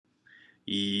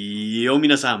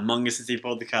皆さん、マンゲスティポ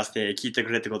ッドキャストで聞いて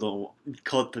くれたこと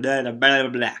blah, blah, blah,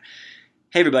 blah.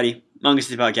 Hey everybody, Manga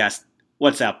City Podcast.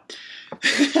 What's up?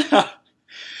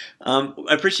 I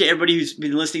appreciate everybody who's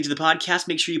been listening to the podcast.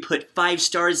 Make sure you put 5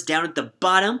 stars down at the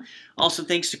bottom. Also,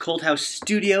 thanks to Cold House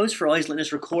Studios for always letting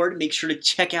us record. Make sure to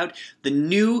check out the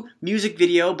new music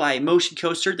video by Motion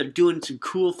Coaster. They're doing some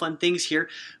cool, fun things here.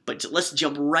 But let's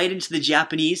jump right into the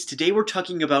Japanese. Today we're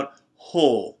talking about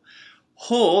ho.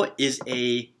 Ho is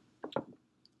a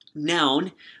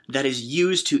noun that is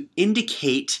used to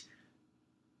indicate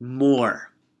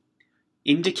more.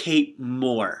 Indicate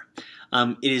more.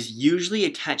 It is usually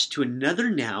attached to another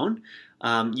noun,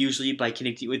 usually by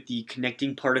connecting with the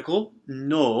connecting particle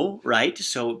no, right?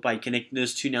 So by connecting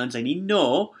those two nouns, I need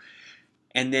no,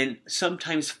 and then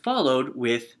sometimes followed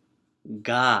with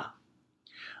ga.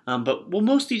 But we'll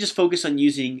mostly just focus on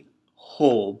using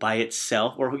ho by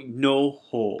itself, or no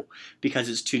ho, because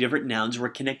it's two different nouns. We're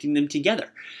connecting them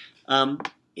together.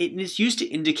 It is used to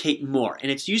indicate more, and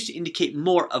it's used to indicate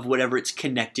more of whatever it's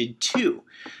connected to.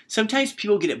 Sometimes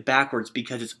people get it backwards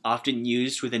because it's often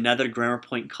used with another grammar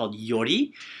point called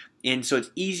yori, and so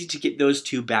it's easy to get those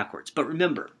two backwards. But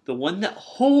remember, the one that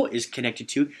ho is connected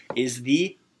to is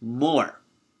the more.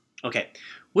 Okay,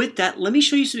 with that, let me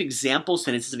show you some example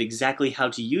sentences of exactly how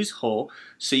to use ho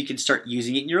so you can start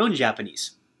using it in your own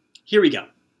Japanese. Here we go.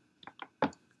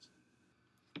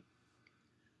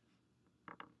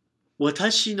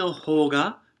 私の方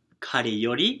が彼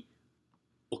より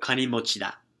お金持ち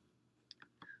だ.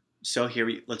 So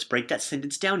let's break that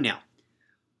sentence down now.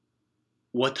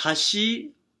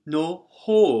 私の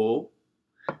方,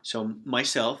 so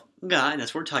myself, が, and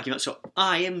that's what we're talking about. So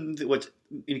I am what's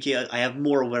indicating I have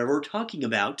more of whatever we're talking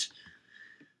about.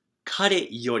 彼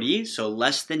より, so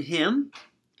less than him.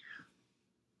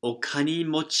 お金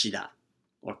持ちだ,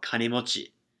 or 金持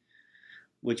ち.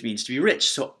 Which means to be rich.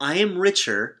 So I am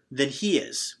richer than he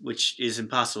is, which is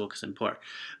impossible because I'm poor.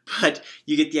 But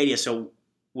you get the idea. So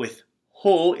with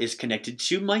ho is connected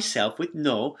to myself with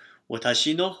no.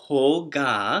 私の方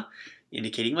が,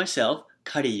 indicating myself.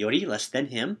 彼より, less than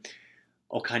him.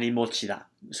 お金持ちだ.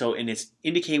 So, and it's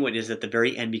indicating what it is at the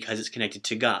very end because it's connected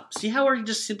to ga. See how we're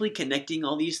just simply connecting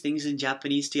all these things in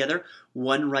Japanese together,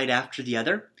 one right after the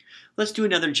other? Let's do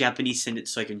another Japanese sentence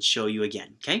so I can show you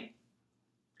again, okay?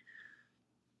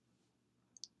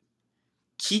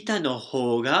 北の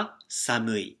方が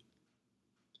寒い.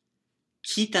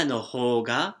 北の方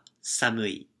が寒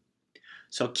い.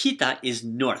 So 北 is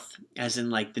north, as in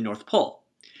like the North Pole.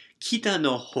 北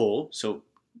の方, so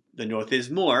the north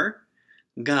is more.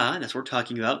 が, that's what we're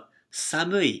talking about.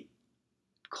 寒い,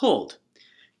 cold.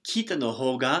 北の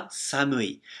方が寒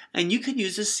い. And you can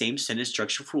use the same sentence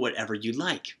structure for whatever you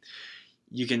like.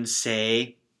 You can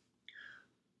say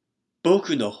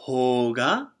僕の方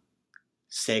が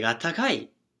背が高い,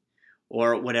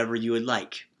 or whatever you would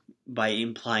like, by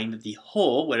implying that the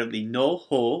ho, whatever the no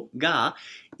ho ga,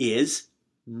 is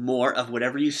more of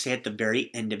whatever you say at the very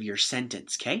end of your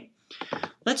sentence, okay?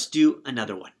 Let's do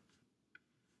another one.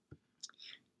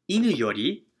 犬よ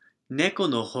り猫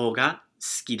の方が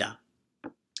好きだ.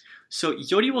 So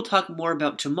yori we'll talk more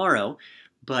about tomorrow,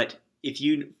 but if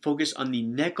you focus on the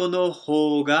neko no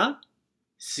ho ga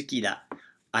好きだ,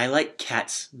 I like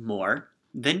cats more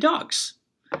than dogs.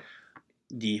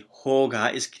 The ho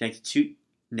ga is connected to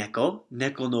neko.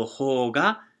 Neko no ho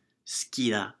ga好き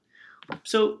だ.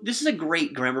 So this is a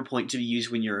great grammar point to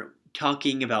use when you're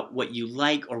talking about what you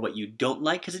like or what you don't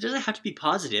like, because it doesn't have to be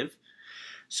positive.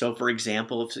 So for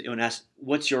example, if someone asks,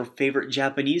 what's your favorite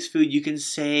Japanese food? You can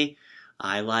say,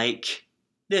 I like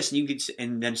this.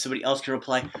 And then somebody else can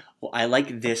reply, well, I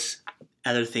like this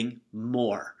other thing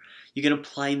more. You can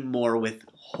apply more with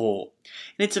ho.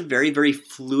 And it's a very, very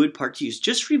fluid part to use.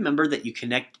 Just remember that you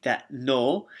connect that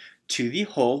no to the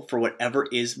ho for whatever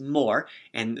is more,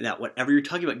 and that whatever you're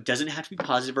talking about doesn't have to be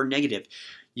positive or negative.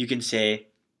 You can say,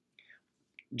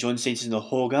 John Sensei no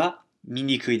ho ga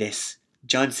minikui desu.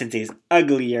 John Sensei is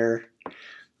uglier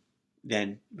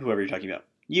than whoever you're talking about.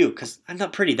 You, because I'm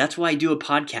not pretty. That's why I do a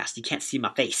podcast. You can't see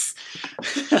my face.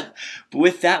 But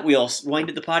with that, we'll wind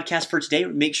up the podcast for today.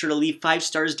 Make sure to leave 5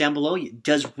 stars down below. It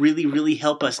does really, really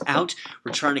help us out.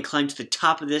 We're trying to climb to the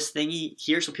top of this thingy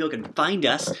here so people can find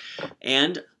us.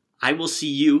 And I will see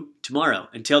you tomorrow.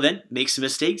 Until then, make some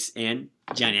mistakes and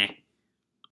じゃあね.